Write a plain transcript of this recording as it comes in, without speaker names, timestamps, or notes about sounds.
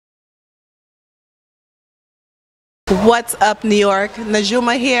What's up, New York?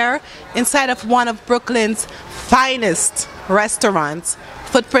 Knajume here, inside of one of Brooklyn's finest restaurants,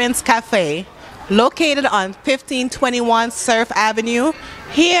 Footprints Cafe, located on 1521 Surf Avenue,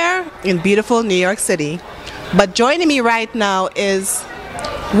 here in beautiful New York City. But joining me right now is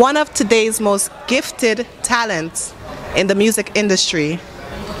one of today's most gifted talents in the music industry,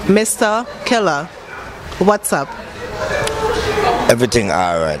 Mr. Killa. What's up? Everything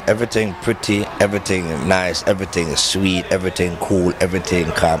alright, everything pretty, everything nice, everything sweet, everything cool,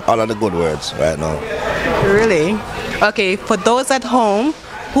 everything calm. All of the good words right now. Really? Okay, for those at home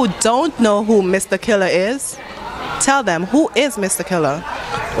who don't know who Mr. Killa is, tell them, who is Mr. Killa?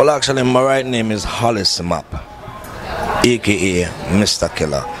 Well, actually, my right name is Hollis Map, aka Mr.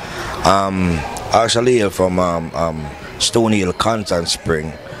 Killa. Actually hail from Stone Hill, Constance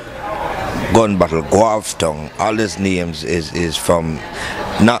Spring, Gun Battle, Guavetown. All these names is from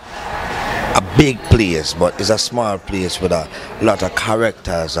not a big place, but it's a small place with a lot of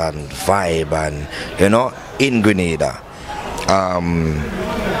characters and vibe, and you know, in Grenada.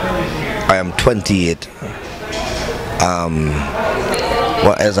 I am 28.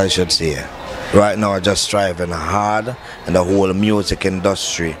 What else I should say? Right now, I'm just striving hard in the whole music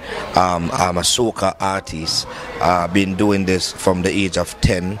industry. I'm a soca artist. I've been doing this from the age of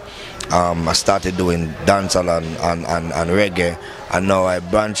 10. I started doing dancehall and reggae, and now I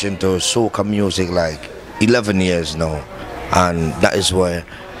branch into soca music like 11 years now, and that is where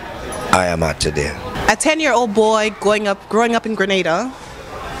I am at today. A 10-year-old boy growing up in Grenada,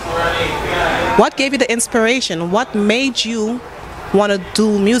 what gave you the inspiration? What made you want to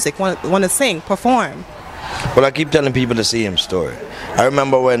do music, want to sing, perform? Well, I keep telling people the same story. I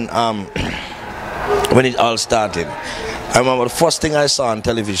remember when it all started. I remember the first thing I saw on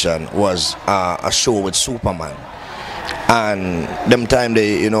television was a show with Superman. And them time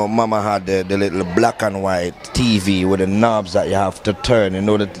Mama had the little black and white TV with the knobs that you have to turn. You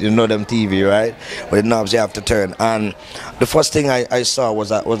know them TV, right? With the knobs you have to turn. And the first thing I saw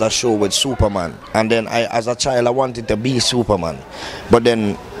was a show with Superman. And then as a child, I wanted to be Superman. But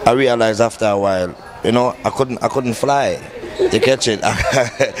then I realized after a while, I couldn't fly. You catch it?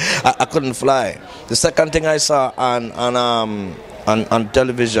 I couldn't fly. The second thing I saw on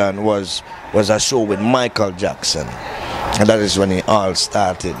television was a show with Michael Jackson. And that is when it all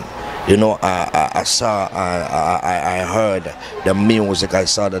started. I saw, I heard the music, I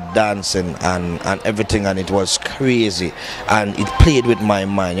saw the dancing and everything, and it was crazy. And it played with my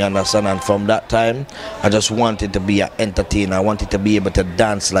mind, you understand? And from that time, I just wanted to be an entertainer. I wanted to be able to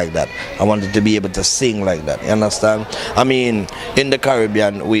dance like that. I wanted to be able to sing like that, you understand? I mean, in the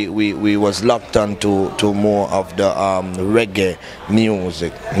Caribbean, we was locked on to more of the reggae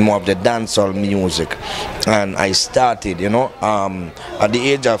music, more of the dancehall music. And I started, at the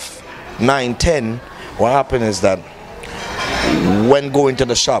age of 9, 10, what happened is that when going to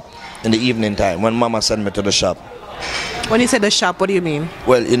the shop in the evening time, when Mama sent me to the shop. When you say the shop, what do you mean?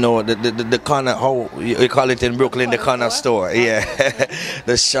 Well, the corner, how you call it in Brooklyn, the corner store, yeah.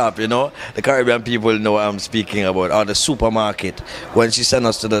 The shop, the Caribbean people know what I'm speaking about, or the supermarket. When she sent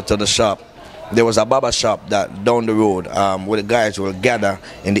us to the shop, there was a barber shop that down the road where the guys will gather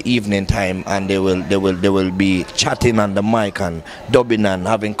in the evening time, and they will be chatting on the mic and dubbing and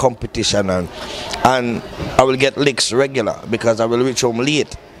having competition, and I will get licks regular because I will reach home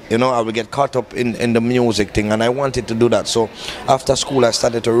late. I will get caught up in the music thing, and I wanted to do that. So after school, I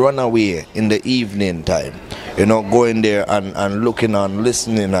started to run away in the evening time, going there and looking and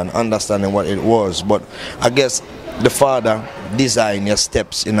listening and understanding what it was. But I guess the Father designed your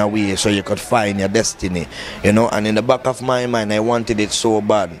steps in a way so you could find your destiny, and in the back of my mind, I wanted it so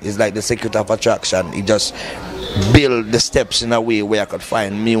bad. It's like the secret of attraction. It just built the steps in a way where I could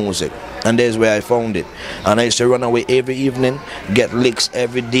find music, and there's where I found it. And I used to run away every evening, get licks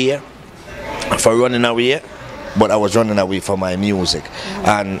every day for running away, but I was running away for my music.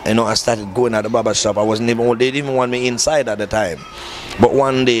 And I started going at the barber shop. They didn't even want me inside at the time. But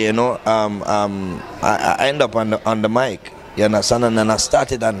one day, I end up on the mic, you understand, and then I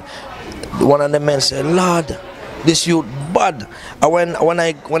started, and one of the men said, "Lord, this youth bad." And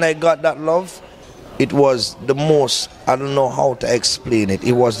when I got that love, it was the most, I don't know how to explain it,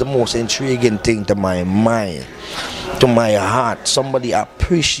 it was the most intriguing thing to my mind, to my heart. Somebody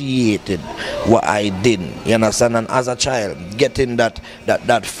appreciated what I did, you understand? And as a child, getting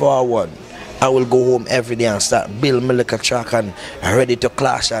that forward, I will go home every day and start build my little track and ready to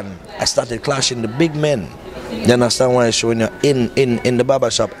clash, and I started clashing the big men. You understand what I'm showing you? In the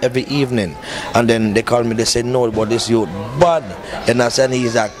barber shop every evening. And then they call me, they say, "No, but this youth bad." And I said,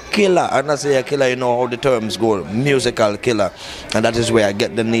 "He's a killer." And I say a killer, you know how the terms go, musical killer. And that is where I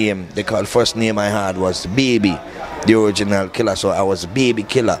get the name. The first name I had was Baby. the original Killa. So I was baby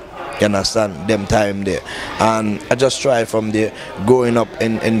Killa. You understand? Them time there. And I just tried from there. Growing up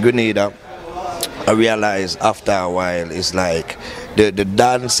in Grenada, I realized after a while it's like the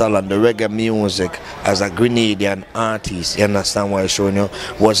dancehall and the reggae music as a Grenadian artist, you understand what I'm showing you,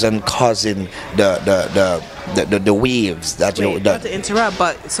 wasn't causing the waves that Wait, you not to interrupt,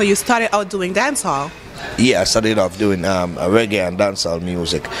 but so you started out doing dancehall? Yeah, I started off doing reggae and dancehall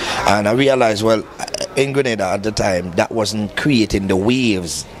music, and I realized, well, in Grenada at the time, that wasn't creating the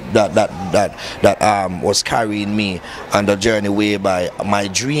waves that was carrying me on the journey whereby my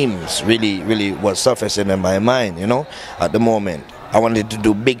dreams really was surfacing in my mind. You know, at the moment, I wanted to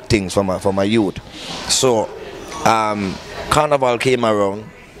do big things for my youth. So, Carnival came around,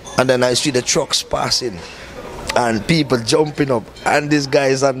 and then I see the trucks passing. And people jumping up, and these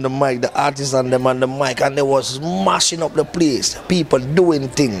guys on the mic, the artists on the mic, and they was smashing up the place. People doing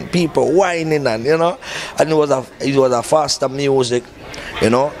things, people whining, and you know, and it was a faster music, you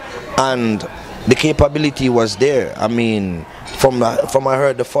know, and the capability was there. I mean, from I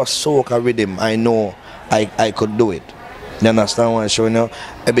heard the first soca rhythm, I know I could do it. You understand what I'm showing you?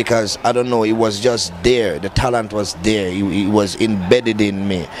 Because I don't know, it was just there. The talent was there. It was embedded in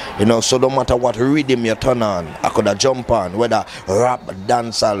me. You know, so no matter what rhythm you turn on, I could have jump on, whether rap,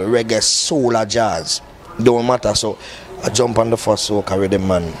 dancehall, reggae, soul or jazz. Don't matter. So I jump on the first soca rhythm,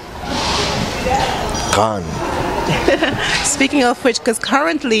 man. Gone. Speaking of which, because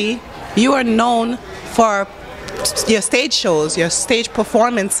currently you are known for your stage shows, your stage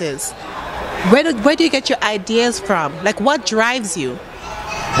performances. Where do you get your ideas from? Like, what drives you?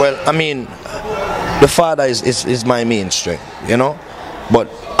 Well, I mean, the Father is my main strength, you know. But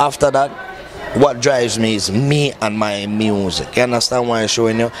after that, what drives me is me and my music. You understand why I'm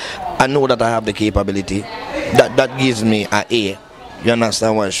showing you? I know that I have the capability. That gives me an A. You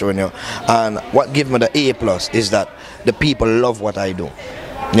understand why I'm showing you? And what gives me the A plus is that the people love what I do.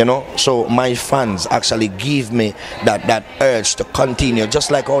 You know, so my fans actually give me that urge to continue,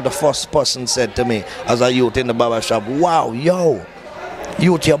 just like how the first person said to me as a youth in the barber shop, wow, yo,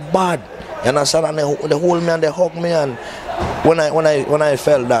 youth, you're bad. You understand? And they hold me and they hug me, and when I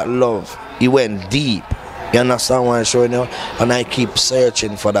felt that love, it went deep. You understand what I'm showing you? And I keep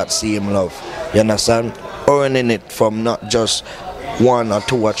searching for that same love. You understand? Earning it from not just one or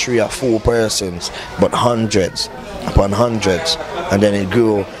two or three or four persons, but hundreds upon hundreds, and then it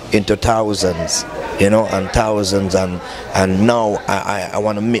grew into thousands, you know, and thousands, and now I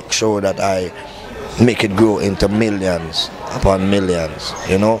want to make sure that I make it grow into millions upon millions,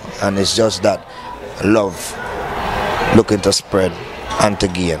 you know, and it's just that love looking to spread and to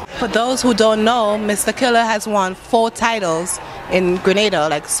gain. For those who don't know, Mr. Killa has won 4 titles in Grenada,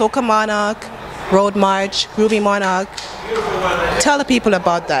 like Soca Monarch, Road March, Groovy Monarch. Tell the people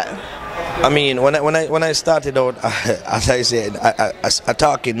about that. I mean, when I started out, as I said, I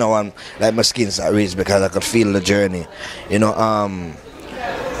talking now, and like my skin's raised because I could feel the journey. You know,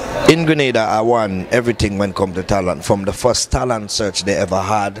 in Grenada, I won everything when it come to talent. From the first talent search they ever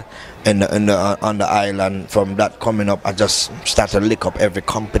had on the island, from that coming up, I just started to lick up every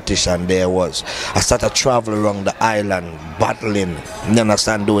competition there was. I started to travel around the island, battling. You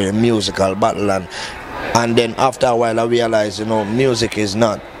understand, doing a musical battle, and then after a while, I realized, you know, music is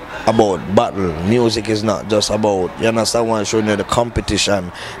not about battle. Music is not just about, you understand what I'm showing you, the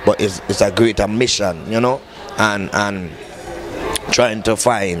competition, but it's a greater mission, you know, and trying to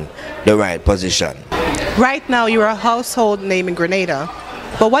find the right position. Right now you're a household name in Grenada,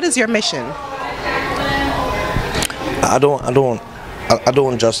 but what is your mission? I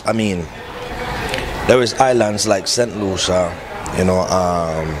don't just, I mean, there is islands like St. Lucia, you know,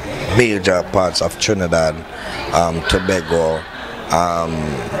 major parts of Trinidad, Tobago,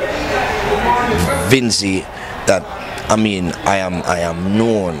 Vinci, that I mean I am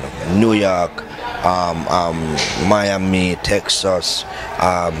known. New York, Miami, Texas,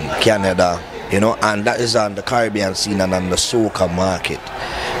 Canada, you know, and that is on the Caribbean scene and on the soca market.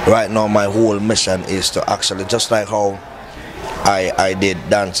 Right now my whole mission is to actually, just like how I did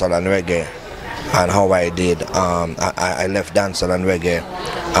dancehall and reggae, and how I did, I left dancehall and reggae,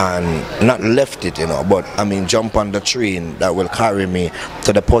 and not left it, you know, but I mean jump on the train that will carry me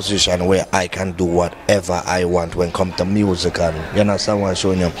to the position where I can do whatever I want when it comes to music and, you understand what I'm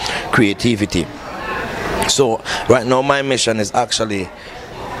showing you, creativity. So right now my mission is actually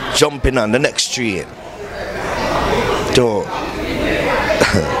jumping on the next train to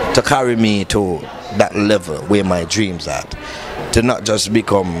to carry me to that level where my dreams at, to not just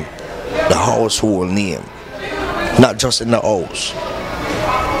become the household name, not just in the house,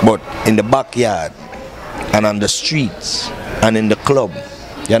 but in the backyard and on the streets and in the club.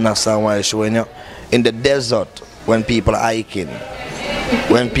 You understand what I'm showing you? In the desert, when people hiking,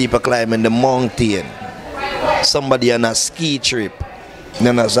 when people climbing the mountain, somebody on a ski trip,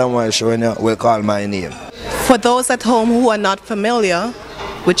 then someone showing you will call my name. For those at home who are not familiar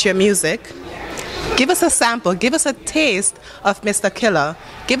with your music, give us a sample, give us a taste of Mr. Killa.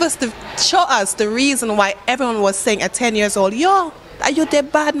 Show us the reason why everyone was saying at 10 years old, yo, are you the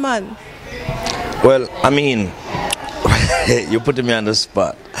bad man? Well, I mean, you're putting me on the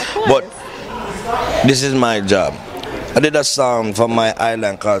spot. But this is my job. I did a song for my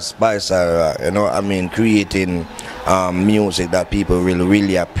island called Spice Rock, you know, I mean, creating music that people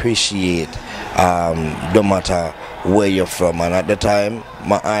really appreciate, no matter where you're from. And at the time,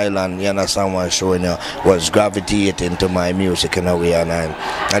 my island, you understand what I'm showing you, was gravitating to my music in a way. And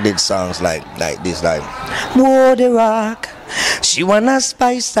I did songs like this, like, whoa, the rock, she wanna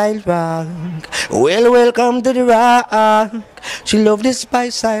spice style rock. Well, welcome to the rock. She love the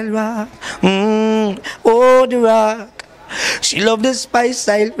spice style rock. Oh, the rock. She love the spice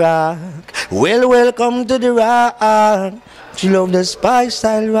style rock. Well, welcome to the rock. She love the spice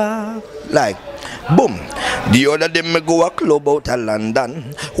style rock. Like, boom. The other day me go a club out of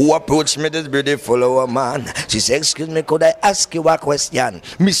London. Who approached me, this beautiful man. She said, excuse me, could I ask you a question?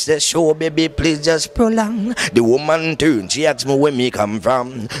 Mr. Show, baby, please just prolong. The woman turned, she asked me where me come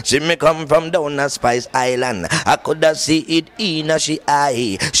from. She me come from down a Spice Island. I could have see it in a she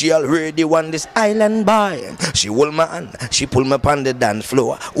eye. She already won this island boy. She hold my hand, she pull me upon the dance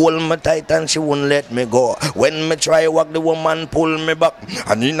floor. Hold me tight and she won't let me go. When me try walk, the woman pull me back.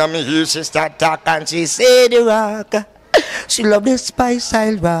 And in me ear she start talk and she say the rock. She love the spice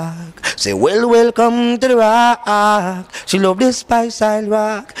style rock. Say, well, welcome to the rock. She love the spice style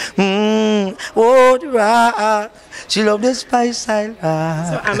rock. Oh, the rock. She love the spice style rock.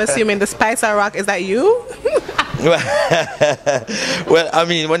 So I'm assuming the spice rock, is that you? Well, I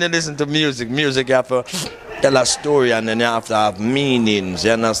mean, when you listen to music, you have to tell a story and then you have to have meanings.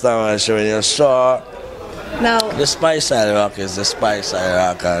 You understand what I'm showing you? So, now, the spice style rock is the spice style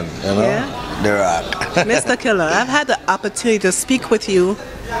rock, and you know, yeah, the rock. Mr. Killa, I've had the opportunity to speak with you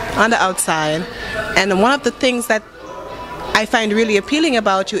on the outside, and one of the things that I find really appealing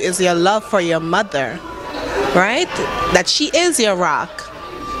about you is your love for your mother, right? That she is your rock.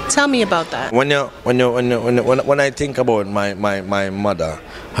 Tell me about that. When I think about my mother,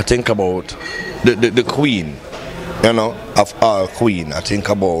 I think about the queen, you know, of our queen. I think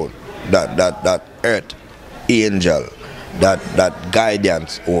about that earth angel, that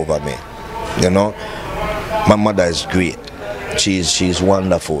guidance over me, you know. My mother is great. She's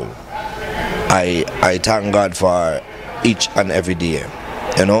wonderful. I thank God for her each and every day,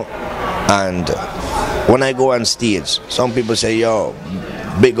 you know. And when I go on stage, some people say, yo,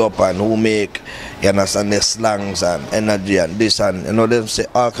 big up, and who make, you understand, the slangs and energy and this, and you know, they say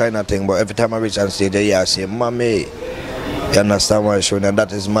all kind of thing. But every time I reach on stage, I say, mommy, you understand what I'm showing, and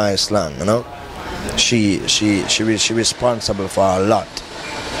that is my slang, you know. She responsible for a lot.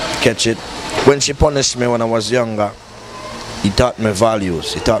 Catch it? When she punished me when I was younger, he taught me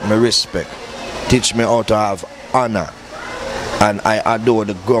values, he taught me respect, teach me how to have honor, and I adore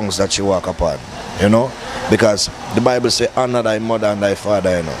the grounds that she walk upon, you know, because the Bible says honor thy mother and thy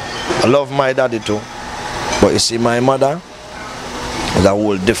father, you know. I love my daddy too, but you see, my mother is a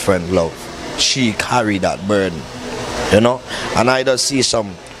whole different love. She carried that burden, you know, and I just see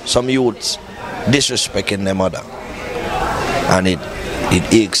some youths disrespecting their mother, and it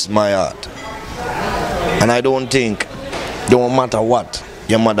aches my heart. And I don't think, don't matter what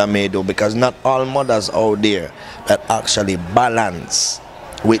your mother may do, because not all mothers out there that actually balance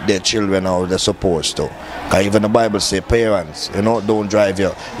with their children how they're supposed to. Because even the Bible says, parents, you know, don't drive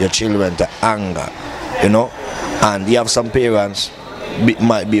your children to anger, you know. And you have some parents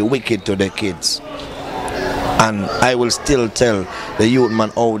might be wicked to their kids. And I will still tell the youth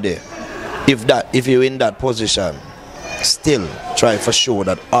man out there, if you're in that position, still try for sure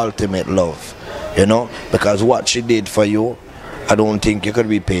that ultimate love, you know, because what she did for you, I don't think you could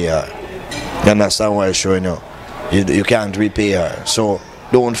repay her. You understand what I'm showing you? You can't repay her. So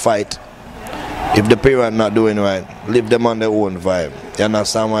don't fight. If the parent not doing right, leave them on their own vibe. You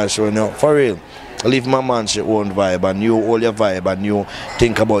understand what I'm showing you? For real. Leave my man your own vibe, and you hold your vibe, and you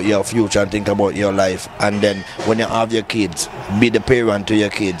think about your future and think about your life. And then when you have your kids, be the parent to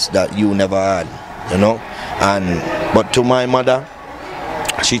your kids that you never had, you know. But to my mother,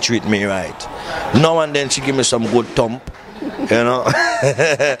 she treat me right. Now and then she give me some good thump, you know.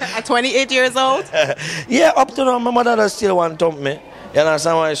 At 28 years old? Yeah, up to now my mother does still want to thump me. You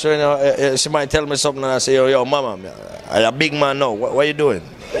understand what I'm showing you? She might tell me something and I say, yo, mama, I'm a big man now. What are you doing?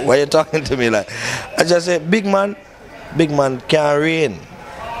 Why are you talking to me like? I just say, big man can't reign.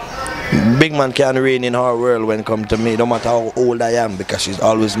 Big man can't reign in her world when it come to me, no matter how old I am, because she's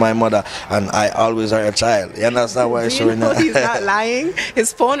always my mother and I always are a child. You understand why I'm showing that? He's not lying.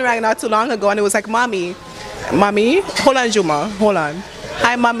 His phone rang not too long ago and it was like, Mommy, hold on, Juma, hold on.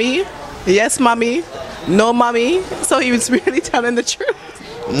 Hi, Mommy. Yes, Mommy. No, Mommy. So he was really telling the truth.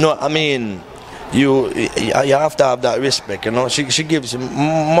 No, I mean, you have to have that respect, you know. She gives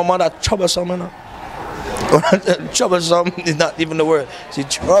my mother troublesome, you know. Troublesome is not even the word. She's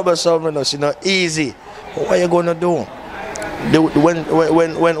troublesome, you know. She's not easy. What are you gonna do?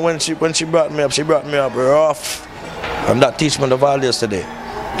 When she brought me up rough, and that teach me the values today.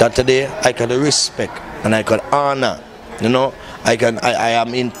 That today I can respect and I can honor. You know, I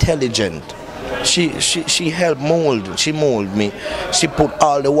am intelligent. She helped mold. She molded me. She put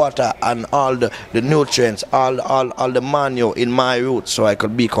all the water and all the nutrients, all the manure in my roots, so I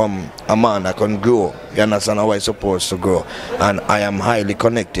could become a man. I can grow. You understand how I'm supposed to grow? And I am highly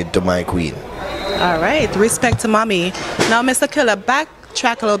connected to my queen. All right, respect to Mommy. Now, Mr. Killa,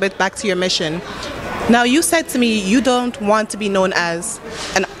 backtrack a little bit back to your mission. Now, you said to me you don't want to be known as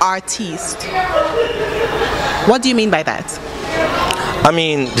an artiste. What do you mean by that? I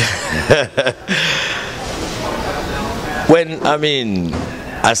mean,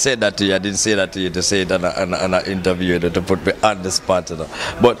 I said that to you. I didn't say that to you to say it on an interview to put me on the spot, you know.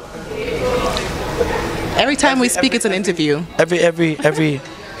 But every time we speak, it's an interview.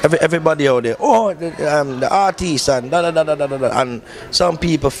 Everybody out there, the artist and da da da da da da. And some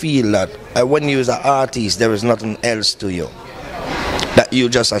people feel that when you're an artist, there is nothing else to you. That you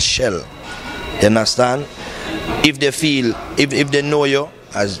just a shell. You understand? If they feel, if they know you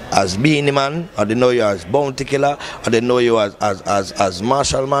as Beanie Man, or they know you as Bounty Killer, or they know you as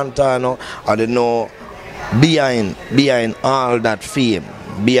Marshall Montano, or they know behind all that fame,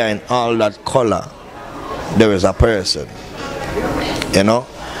 behind all that color, there is a person, you know,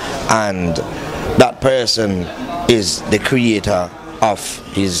 and that person is the creator of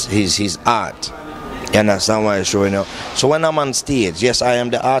his art. You understand what I'm showing you? So when I'm on stage, yes, I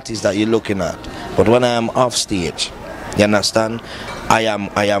am the artist that you're looking at. But when I am off stage, you understand, I am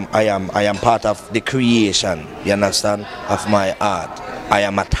part of the creation, you understand, of my art. I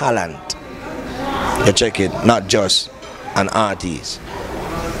am a talent. You check it, not just an artist.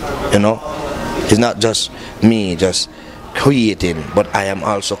 You know, it's not just me just creating, but I am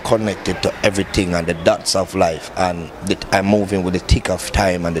also connected to everything and the dots of life, and I'm moving with the tick of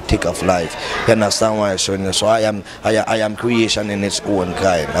time and the tick of life. You understand why I'm showing you? So I am creation in its own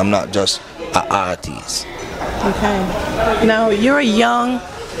kind. I'm not just an artist. Okay. Now you're a young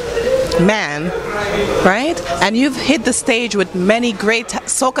man, right? And you've hit the stage with many great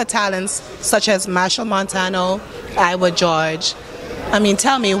soca talents such as Marshall Montano, Iowa George. I mean,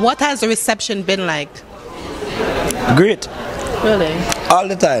 tell me, what has the reception been like? Great. Really? All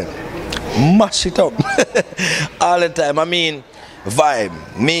the time. Mash it up. All the time. I mean,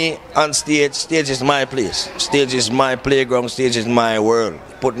 vibe. Me on stage. Stage is my place. Stage is my playground. Stage is my world.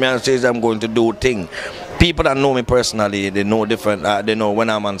 Put me on stage, I'm going to do things. People that know me personally, they know different. They know when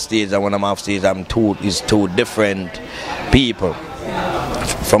I'm on stage and when I'm off stage, it's two different people.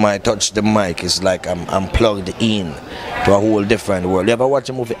 From I touch the mic, it's like I'm plugged in to a whole different world. You ever watch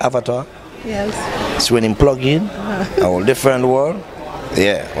the movie Avatar? Yes. It's when him plug in, a whole different world.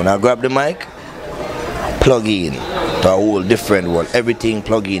 Yeah, when I grab the mic, plug in to a whole different world. Everything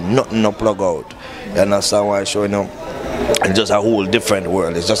plug in, nothing no plug out. You understand why I'm showing you? It's just a whole different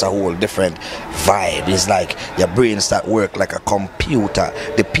world. It's just a whole different vibe. It's like your brain start work like a computer.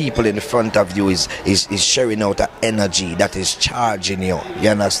 The people in front of you is sharing out an energy that is charging you. You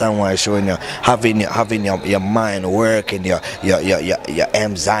understand why I'm showing you? Having your mind working, your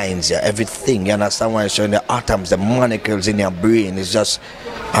enzymes, your everything. You understand why I'm showing the atoms, the molecules in your brain is just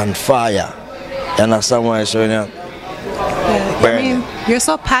on fire. You understand why I'm showing you? Yeah, I mean, you're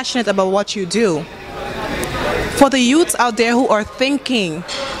so passionate about what you do. For the youths out there who are thinking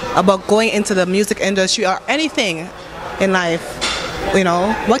about going into the music industry or anything in life, you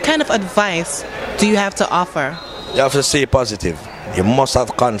know, what kind of advice do you have to offer? You have to stay positive. You must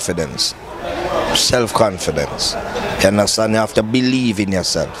have confidence, self-confidence. You understand? You have to believe in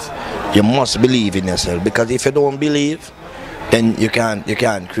yourself. You must believe in yourself, because if you don't believe, then you can't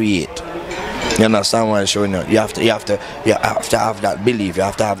create. You understand what I'm showing you? You have to have that belief. You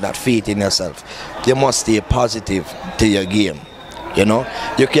have to have that faith in yourself. You must stay positive to your game. You know,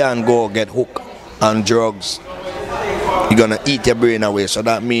 you can't go get hooked on drugs. You're gonna eat your brain away. So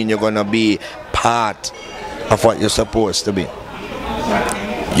that means you're gonna be part of what you're supposed to be.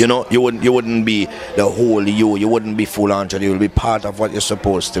 You know, you wouldn't be the whole you. You wouldn't be full on. You will be part of what you're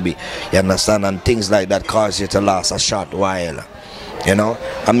supposed to be. You understand? And things like that cause you to last a short while. You know,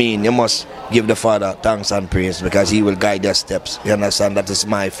 I mean, you must give the Father thanks and praise because He will guide your steps. You understand? That is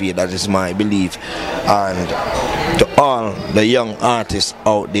my faith, that is my belief. And to all the young artists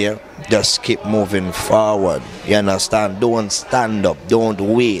out there, just keep moving forward. You understand? Don't stand up, don't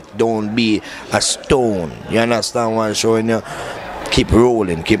wait, don't be a stone. You understand what I'm showing you? Keep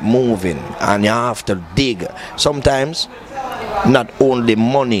rolling, keep moving, and you have to dig. Sometimes, not only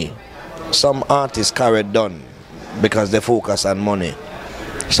money, some artists carry done because they focus on money.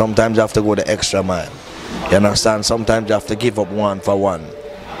 Sometimes you have to go the extra mile. You understand? Sometimes you have to give up one for one.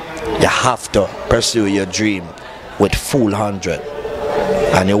 You have to pursue your dream with full 100,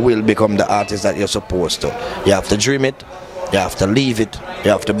 and you will become the artist that you're supposed to. You have to dream it, you have to leave it,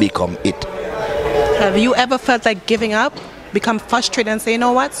 you have to become it. Have you ever felt like giving up, become frustrated and say, you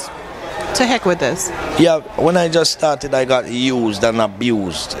know what, to heck with this? Yeah, when I just started, I got used and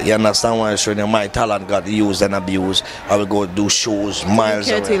abused. You understand what I'm showing you? My talent got used and abused. I will go do shows miles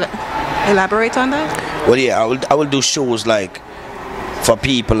away. Care to elaborate on that? Well, yeah, I will do shows like for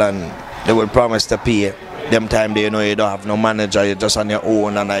people, and they will promise to pay. Them time they, you know, you don't have no manager, you're just on your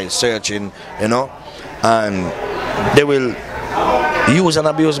own, and I searching, you know, and they will use and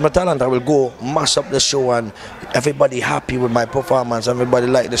abuse my talent. I will go mash up the show, and everybody happy with my performance, everybody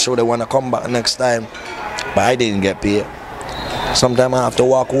like the show, they want to come back next time, but I didn't get paid. Sometimes I have to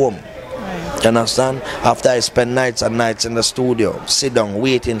walk home. You understand? After I spend nights and nights in the studio, sit down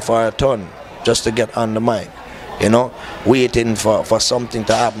waiting for a turn just to get on the mic, you know, waiting for something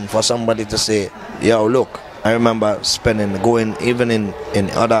to happen, for somebody to say, yo, look. I remember going even in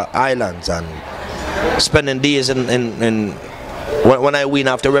other islands and spending days when I win,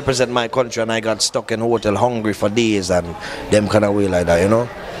 I have to represent my country, and I got stuck in a hotel hungry for days and them kind of way like that, you know.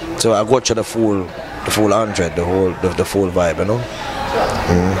 So I go to the full 100, the full vibe, you know.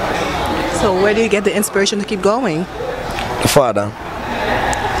 So where do you get the inspiration to keep going? The Father,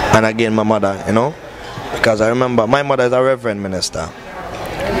 and again my mother, you know, because I remember my mother is a reverend minister,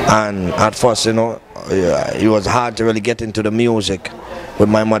 and at first, you know, it was hard to really get into the music with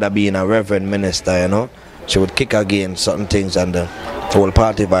my mother being a reverend minister, you know. She would kick against certain things and the whole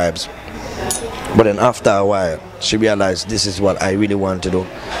party vibes. But then after a while, she realized this is what I really want to do,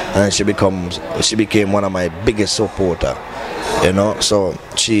 and she became one of my biggest supporters, you know. So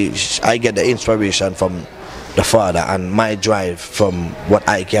I get the inspiration from the Father and my drive from what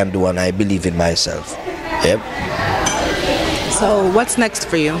I can do, and I believe in myself. Yep. So what's next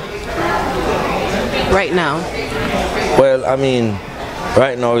for you right now? Well, I mean,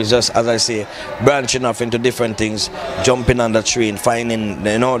 right now it's just, as I say, branching off into different things, jumping on the train, finding,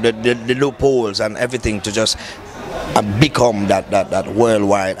 you know, the loopholes and everything to just become that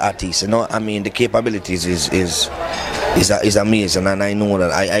worldwide artist. You know, I mean, the capabilities is amazing, and I know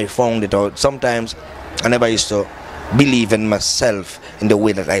that I found it out. Sometimes I never used to believe in myself in the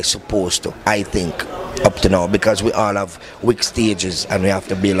way that I supposed to, I think, up to now, because we all have weak stages and we have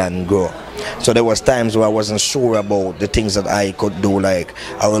to build and grow. So there was times where I wasn't sure about the things that I could do, like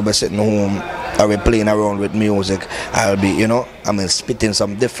I will be sitting home, I will be playing around with music, I'll be, you know, I mean, spitting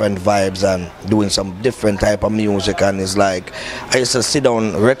some different vibes and doing some different type of music, and it's like I used to sit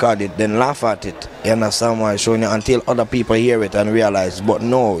down, record it, then laugh at it. You understand what I'm showing you? Until other people hear it and realize, but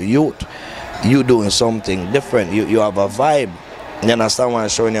no, you doing something different, you have a vibe. You understand what I'm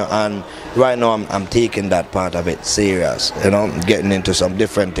showing you? And right now I'm taking that part of it serious, you know, getting into some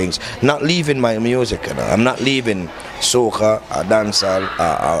different things. Not leaving my music, you know. I'm not leaving soca, or dancehall,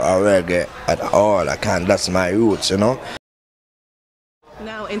 or reggae at all. I can't. That's my roots, you know.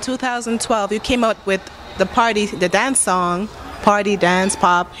 Now in 2012 you came out with the dance song, party, dance,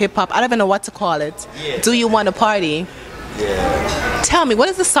 pop, hip hop, I don't even know what to call it. Yeah. Do You Want to Party? Yeah. Tell me, what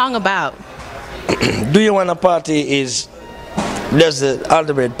is the song about? Do You Want to Party is there's the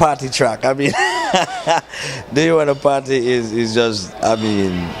ultimate party track. I mean, Do You Want to Party is just, I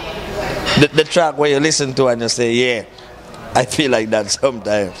mean, the track where you listen to and you say, yeah, I feel like that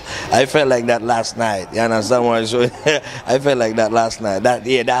sometimes. I felt like that last night. You understand what I'm saying? I felt like that last night. That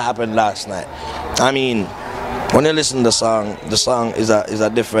happened last night. I mean, when you listen to the song is a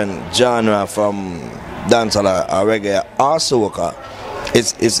different genre from dancehall or reggae or soca.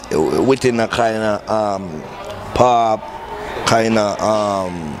 It's within a kind of pop, kind of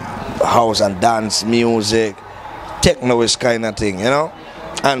house and dance music, techno-ish kind of thing, you know,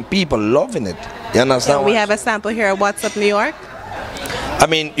 and people loving it. You understand? And we have a sample here at What's Up New York. I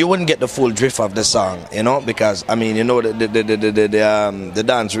mean, you wouldn't get the full drift of the song, you know, because I mean, you know, the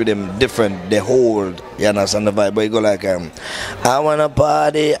dance rhythm different, they hold, you understand the vibe, but you go like, I wanna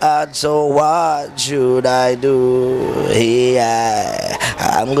party hard, so what should I do? Yeah,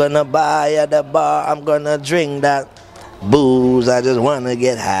 I'm gonna buy at the bar, I'm gonna drink that. booze, I just wanna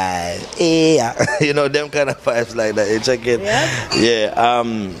get high. Yeah, you know, them kind of vibes like that. You check it. Yeah.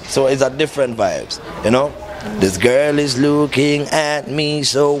 So it's a different vibes. You know, this girl is looking at me,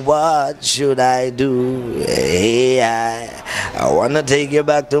 so what should I do? Yeah, I wanna take you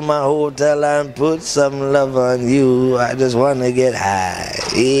back to my hotel and put some love on you. I just wanna get high.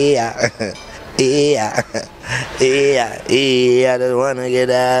 Yeah. Yeah, I just wanna get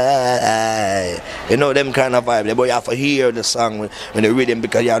high. You know them kind of vibe. But you have to hear the song when the rhythm,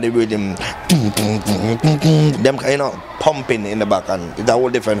 because you have the rhythm, them you know, pumping in the back, and it's a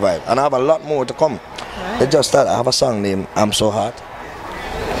whole different vibe. And I have a lot more to come. Right. It's just that I have a song named "I'm So Hot."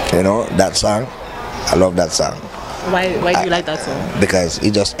 You know that song. I love that song. Why do you like that song? Because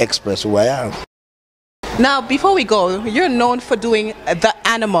it just expresses who I am. Now, before we go, you're known for doing the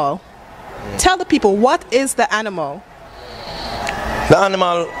animal. Tell the people, what is the animal? The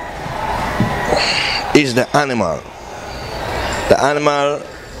animal is the animal. The animal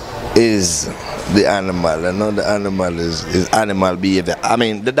is the animal. You know, the animal is animal behavior. I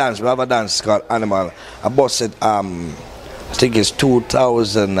mean, the dance, we have a dance called Animal. I bought it, I think it's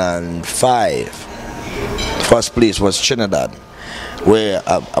 2005. First place was Trinidad, where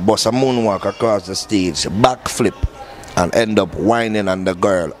I bought a moonwalk across the stage, backflip, and end up whining on the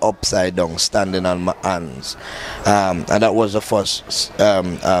girl upside down, standing on my hands. And that was the first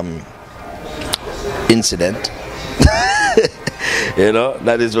incident. You know,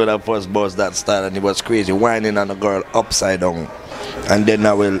 that is when I first bust that style, and it was crazy, whining on the girl upside down. And then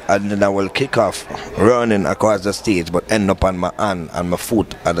I will kick off running across the stage, but end up on my hand and my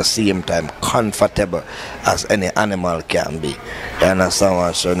foot at the same time, comfortable as any animal can be. You understand what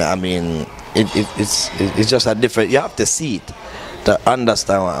I'm saying? I mean, it's just a different, you have to see it to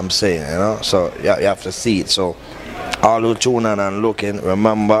understand what I'm saying, you know. So you have to see it. So all who tune in and looking,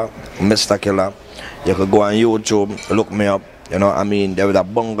 remember Mr. Killa. You could go on YouTube, look me up. You know, I mean, there are a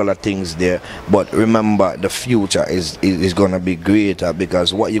bungle of things there, but remember, the future is gonna be greater,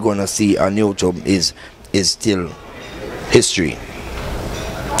 because what you're gonna see on YouTube is still history.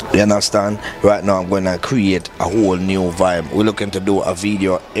 You understand? Right now I'm gonna create a whole new vibe. We're looking to do a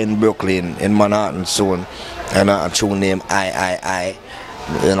video in Brooklyn, in Manhattan soon, and a tune name I.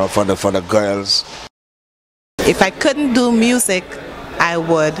 You know, for the girls. If I couldn't do music, I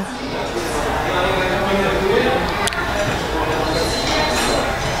would.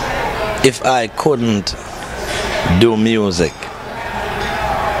 If I couldn't do music,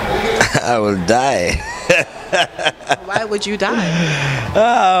 I will die. Why would you die?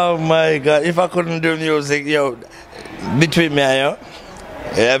 Oh my God! If I couldn't do music, yo, between me and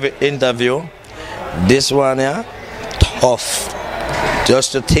you, every interview, this one, yeah, tough.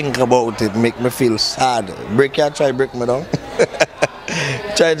 Just to think about it make me feel sad. Try break me down.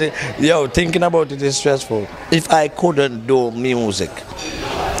 Thinking about it is stressful. If I couldn't do music,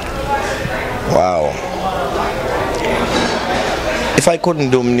 wow. If I couldn't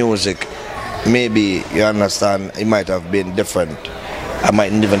do music, maybe, you understand, it might have been different. I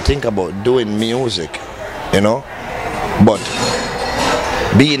mightn't even think about doing music, you know. But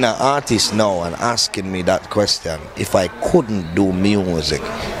being an artist now and asking me that question, if I couldn't do music,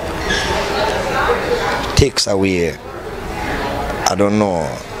 takes away, I don't know,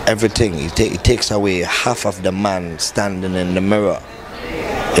 everything. It takes away half of the man standing in the mirror,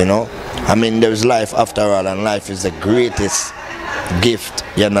 you know. I mean, there's life after all, and life is the greatest gift.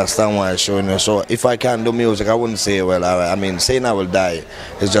 You understand what I'm showing you? So if I can't do music, I wouldn't say, well, I mean, saying I will die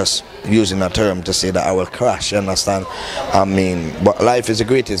is just using a term to say that I will crash. You understand? I mean, but life is the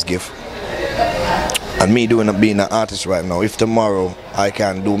greatest gift. And me being an artist right now, if tomorrow I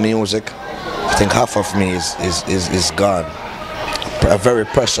can't do music, I think half of me is gone. A very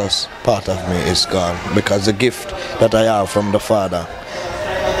precious part of me is gone, because the gift that I have from the Father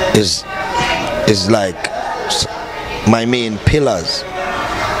is like my main pillars.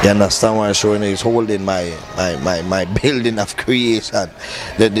 You understand what I'm showing? Is holding my building of creation,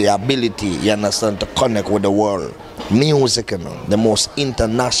 the ability, you understand, to connect with the world. Music, you know, the most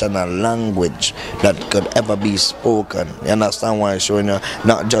international language that could ever be spoken. You understand what I'm showing you?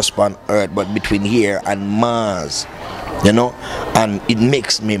 Not just on earth, but between here and Mars. You know, and it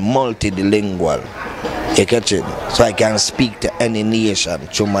makes me multilingual. You catch it? So I can speak to any nation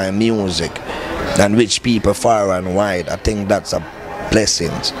through my music, and reach people far and wide. I think that's a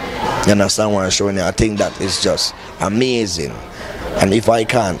blessing. You understand what I'm showing you? I think that is just amazing. And if I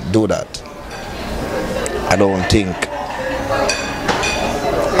can't do that, I don't think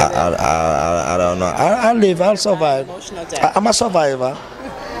I don't know. I'll live, I'll survive. I'm a survivor.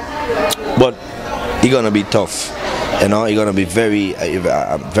 But it's gonna be tough. You know, you're gonna be very,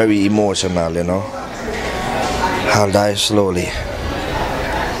 very emotional, you know. I'll die slowly.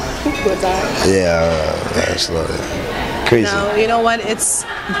 Will die. Yeah, die slowly. Crazy. Now, you know what? It's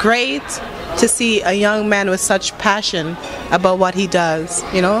great to see a young man with such passion about what he does,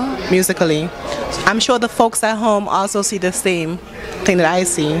 you know, musically. I'm sure the folks at home also see the same thing that I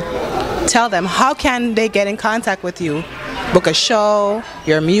see. Tell them, how can they get in contact with you? Book a show,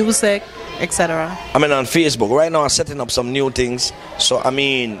 your music, etc. I mean, on Facebook right now I'm setting up some new things, so I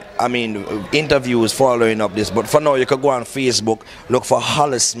mean interviews following up this, but for now you can go on Facebook, look for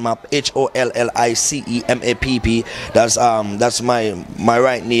Hollis Map, HOLLICEMAPP. That's my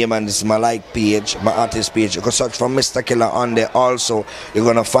right name, and this is my like page, my artist page. You can search for Mr. Killa on there also. You're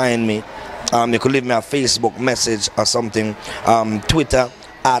gonna find me. You could leave me a Facebook message or something. Twitter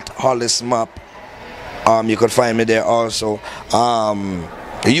at Hollis Map. You could find me there also.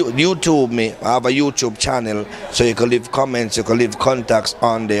 YouTube me. I have a YouTube channel, so you can leave comments, you can leave contacts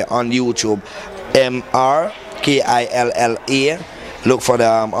on there on YouTube. MRKILLA. Look for the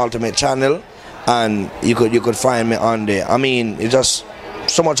Ultimate channel, and you could find me on there. I mean, it's just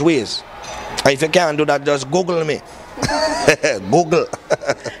so much ways. And if you can't do that, just Google me. Google.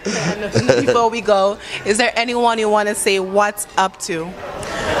 Before we go, is there anyone you want to say what's up to?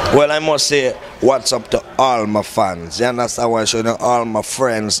 Well, I must say what's up to all my fans. You understand what I'm showing all my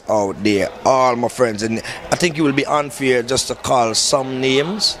friends out there, all my friends. And I think it will be unfair just to call some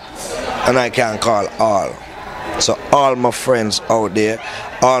names, and I can't call all. So all my friends out there,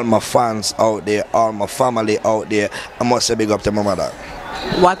 all my fans out there, all my family out there, I must say big up to my mother.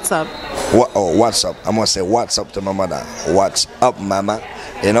 What's up? What's up? I must say what's up to my mother. What's up, mama?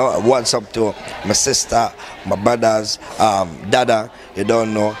 You know, what's up to my sister, my brothers, dada, you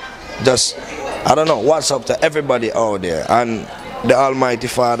don't know. Just, I don't know, what's up to everybody out there. And the Almighty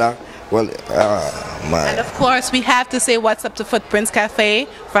Father, well, man. And of course, we have to say what's up to Footprints Cafe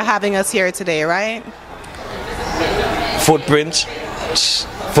for having us here today, right? Footprints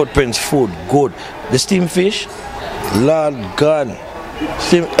food, good. The steamed fish, Lord God,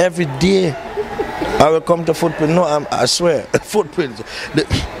 steam every day. I will come to Footprints. No, I swear, Footprints.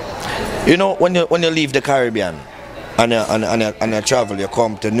 You know, when you leave the Caribbean and you travel, you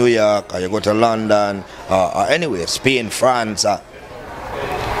come to New York or you go to London or anywhere, Spain, France.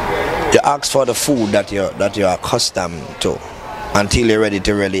 You ask for the food that you're accustomed to until you're ready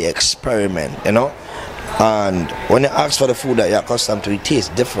to really experiment. You know, and when you ask for the food that you're accustomed to, it tastes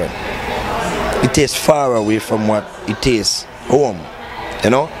different. It tastes far away from what it tastes home. You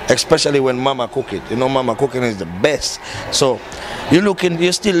know, especially when mama cook it. You know, mama cooking is the best. So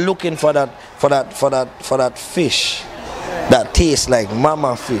you're still looking for that fish that tastes like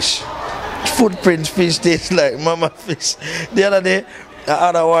mama fish. Footprints fish tastes like mama fish. The other day I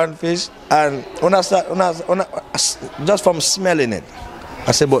ordered one fish, and when I just from smelling it,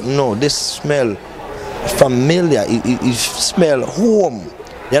 I said, but no, this smell familiar. It smell home.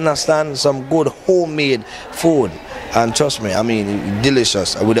 You understand? Some good homemade food. And trust me, I mean,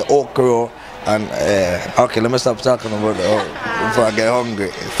 delicious with the okra and okay, let me stop talking about the before I get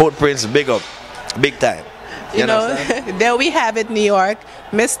hungry. Footprints, big up, big time. You know, there we have it, New York.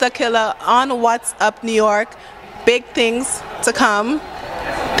 Mr. Killa on What's Up New York. Big things to come.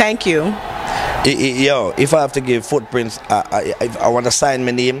 Thank you. Yo, if I have to give Footprints, if I want to sign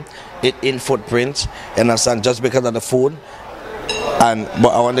my name in Footprints, you understand, just because of the food. But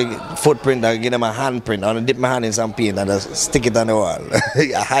I want to Footprint, I give them a handprint. I want to dip my hand in some paint and just stick it on the wall.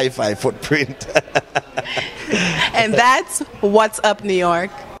 A high-five Footprint. And that's What's Up New York.